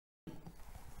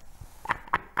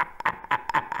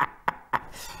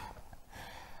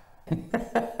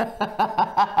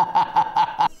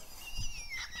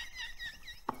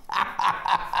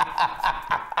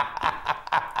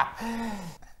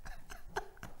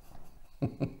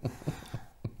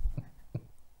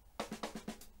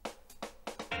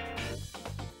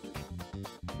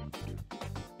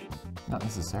Not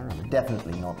necessarily.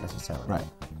 Definitely not necessarily. Right.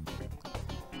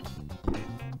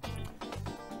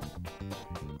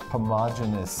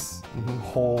 Homogeneous,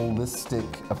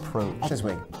 holistic approach. This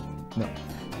week. No.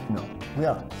 No. We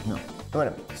are. No. Wait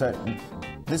a minute. So,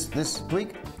 this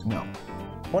week? No.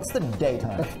 What's the date?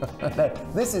 No,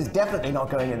 this is definitely not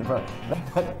going in the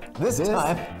promo. This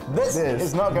time, this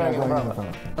is not going in the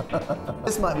promo.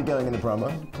 This might be going in the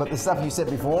promo, but the stuff you said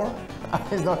before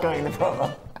is not going in the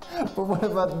promo. But what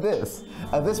about this?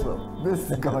 This will. This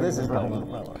is going This in is the going in the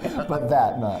promo. promo. But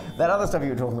that not. That other stuff you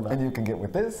were talking about. And you can get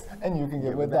with this, and you can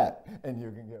get with that, and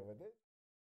you can get with this.